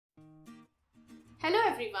Hello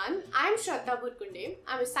everyone, I am Pratham Education.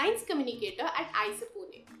 I am a science communicator at IISER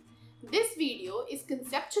Pune. This video is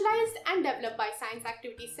conceptualized and developed by Science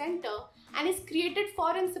Activity Center and is created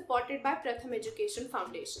for and supported by Pratham Education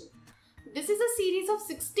Foundation. This is a series of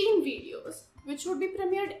 16 videos which would be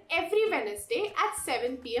premiered every Wednesday at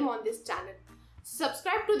 7 PM on this channel.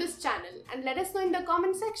 Subscribe to this channel and let us know in the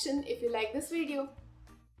comment section if you like this video.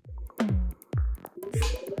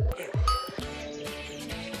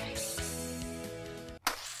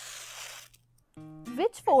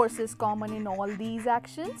 Which force is common in all these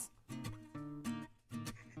actions?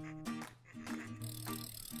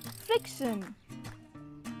 Friction.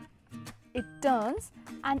 It turns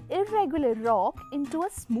an irregular rock into a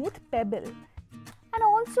smooth pebble and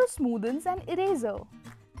also smoothens an eraser.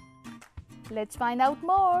 Let's find out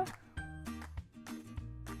more.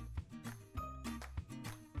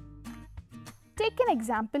 Take an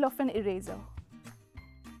example of an eraser.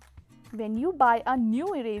 When you buy a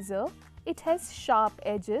new eraser, it has sharp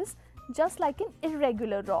edges just like an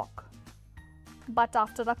irregular rock. But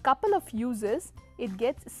after a couple of uses, it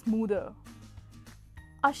gets smoother.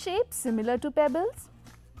 A shape similar to pebbles?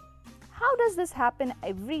 How does this happen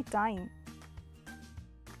every time?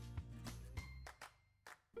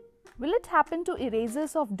 Will it happen to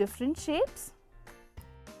erasers of different shapes?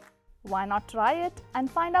 Why not try it and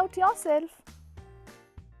find out yourself?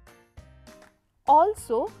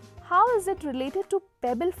 Also, how is it related to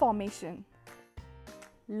pebble formation?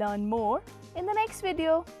 Learn more in the next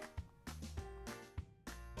video.